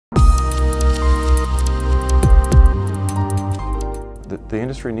The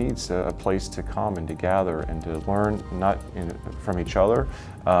industry needs a place to come and to gather and to learn, not from each other,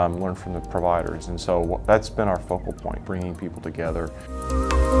 learn from the providers. And so that's been our focal point, bringing people together.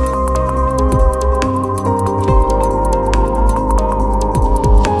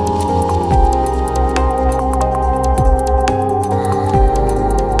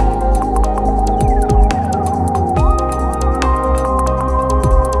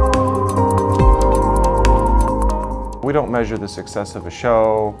 We don't measure the success of a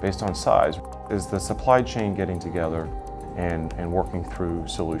show based on size. Is the supply chain getting together and working through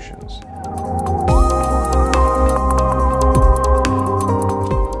solutions?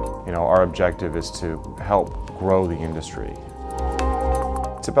 You know, our objective is to help grow the industry.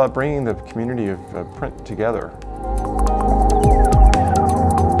 It's about bringing the community of print together.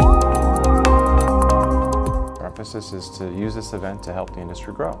 Our emphasis is to use this event to help the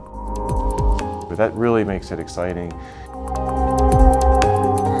industry grow. But that really makes it exciting.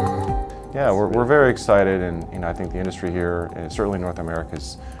 Yeah, we're very excited, and I think the industry here, and certainly North America,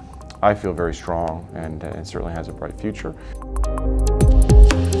 I feel very strong, and it certainly has a bright future.